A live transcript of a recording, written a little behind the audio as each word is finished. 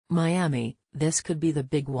Miami, this could be the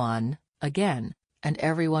big one, again, and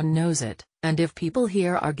everyone knows it, and if people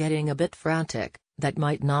here are getting a bit frantic, that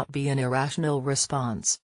might not be an irrational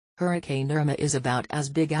response. Hurricane Irma is about as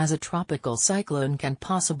big as a tropical cyclone can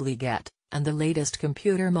possibly get, and the latest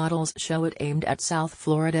computer models show it aimed at South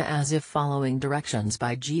Florida as if following directions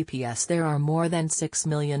by GPS. There are more than 6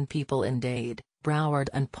 million people in Dade, Broward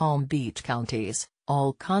and Palm Beach counties,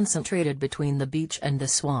 all concentrated between the beach and the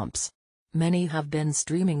swamps. Many have been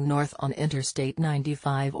streaming north on Interstate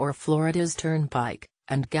 95 or Florida's Turnpike,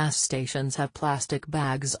 and gas stations have plastic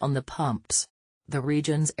bags on the pumps. The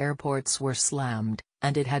region's airports were slammed,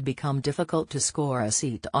 and it had become difficult to score a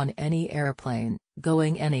seat on any airplane,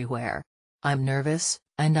 going anywhere. "I'm nervous,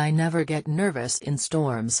 and I never get nervous in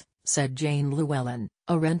storms," said Jane Llewellyn,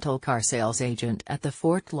 a rental car sales agent at the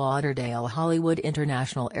Fort Lauderdale-Hollywood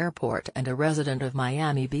International Airport and a resident of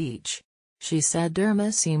Miami Beach. She said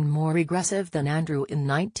Irma seemed more aggressive than Andrew in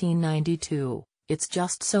 1992, "It's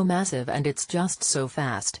just so massive and it's just so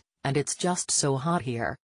fast, and it's just so hot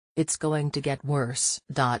here. It's going to get worse."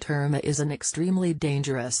 Irma is an extremely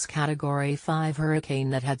dangerous Category 5 hurricane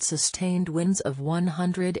that had sustained winds of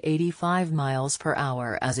 185 miles per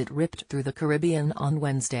hour as it ripped through the Caribbean on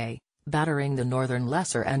Wednesday, battering the northern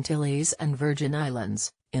Lesser Antilles and Virgin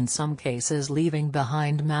Islands, in some cases leaving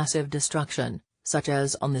behind massive destruction, such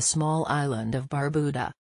as on the small island of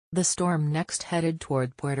Barbuda. The storm next headed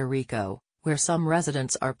toward Puerto Rico, where some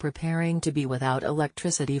residents are preparing to be without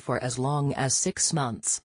electricity for as long as 6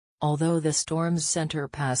 months. Although the storm's center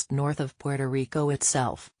passed north of Puerto Rico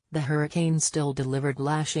itself, the hurricane still delivered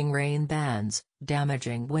lashing rain bands,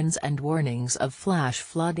 damaging winds and warnings of flash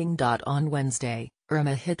flooding. On Wednesday,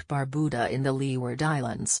 Irma hit Barbuda in the Leeward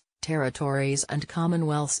Islands, territories and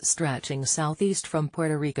commonwealths stretching southeast from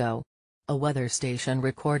Puerto Rico. A weather station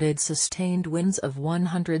recorded sustained winds of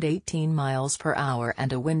 118 miles per hour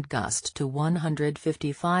and a wind gust to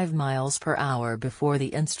 155 miles per hour before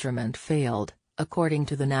the instrument failed, according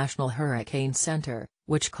to the National Hurricane Center,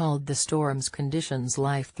 which called the storm's conditions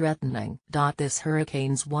life-threatening. This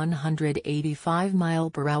hurricane's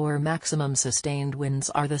 185-mile-per-hour maximum sustained winds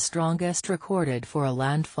are the strongest recorded for a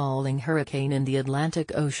landfalling hurricane in the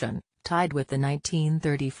Atlantic Ocean, tied with the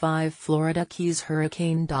 1935 Florida Keys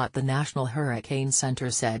hurricane. The National Hurricane Center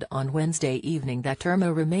said on Wednesday evening that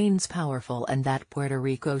Irma remains powerful and that Puerto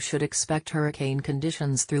Rico should expect hurricane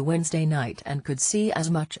conditions through Wednesday night and could see as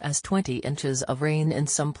much as 20 inches of rain in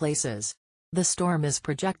some places. The storm is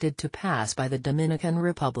projected to pass by the Dominican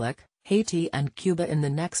Republic, Haiti and Cuba in the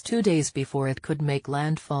next 2 days before it could make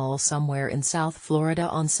landfall somewhere in South Florida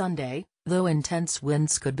on Sunday, though intense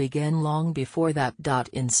winds could begin long before that.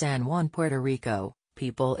 In San Juan, Puerto Rico,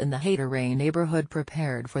 people in the Haterray neighborhood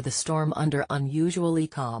prepared for the storm under unusually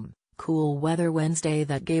calm, cool weather Wednesday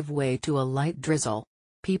that gave way to a light drizzle.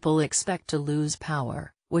 People expect to lose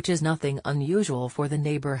power, which is nothing unusual for the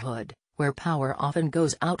neighborhood, where power often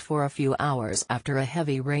goes out for a few hours after a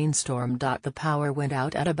heavy rainstorm. The power went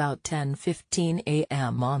out at about 10:15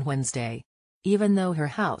 a.m. on Wednesday. Even though her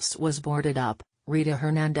house was boarded up, Rita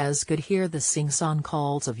Hernandez could hear the sing-song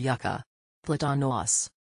calls of yucca platanos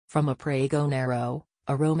from a pregonero,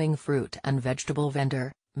 a roaming fruit and vegetable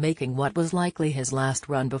vendor, making what was likely his last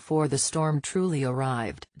run before the storm truly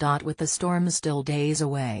arrived. With the storm still days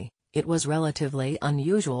away, it was relatively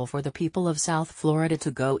unusual for the people of South Florida to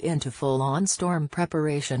go into full-on storm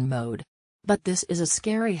preparation mode. But this is a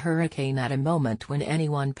scary hurricane at a moment when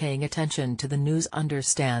anyone paying attention to the news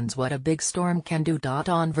understands what a big storm can do.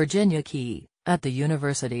 On Virginia Key, at the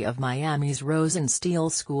University of Miami's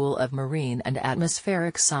Rosenstiel School of Marine and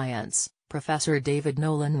Atmospheric Science, Professor David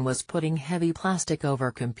Nolan was putting heavy plastic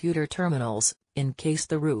over computer terminals, in case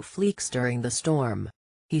the roof leaks during the storm.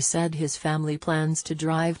 He said his family plans to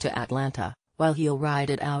drive to Atlanta, while he'll ride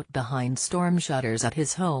it out behind storm shutters at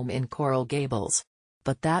his home in Coral Gables.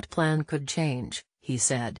 But that plan could change, he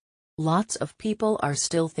said. Lots of people are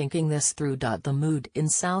still thinking this through. The mood in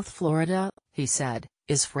South Florida, he said,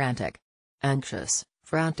 is frantic. Anxious,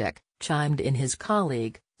 frantic, chimed in his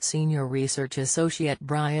colleague, senior research associate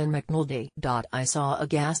Brian McNulty. I saw a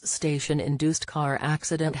gas station-induced car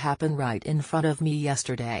accident happen right in front of me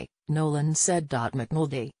yesterday, Nolan said.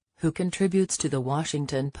 McNulty, who contributes to the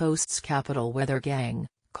Washington Post's Capital Weather Gang,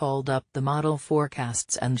 called up the model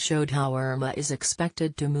forecasts and showed how Irma is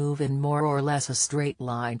expected to move in more or less a straight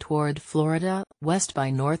line toward Florida, west by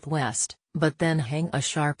northwest, but then hang a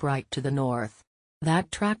sharp right to the north.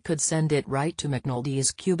 That track could send it right to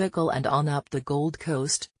McNulty's cubicle and on up the Gold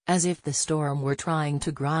Coast, as if the storm were trying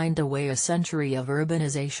to grind away a century of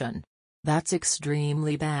urbanization. That's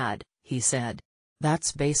extremely bad, he said.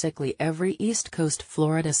 That's basically every East Coast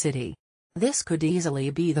Florida city. This could easily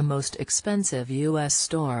be the most expensive U.S.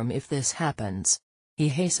 storm if this happens. He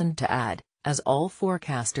hastened to add, as all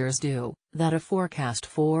forecasters do, that a forecast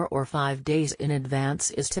 4 or 5 days in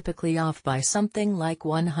advance is typically off by something like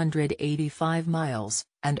 185 miles,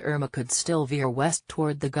 and Irma could still veer west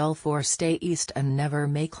toward the Gulf or stay east and never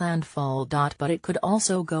make landfall. But it could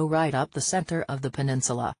also go right up the center of the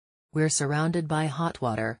peninsula. We're surrounded by hot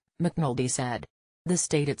water, McNulty said. The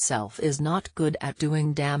state itself is not good at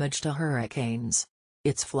doing damage to hurricanes.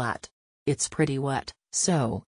 It's flat. It's pretty wet, so,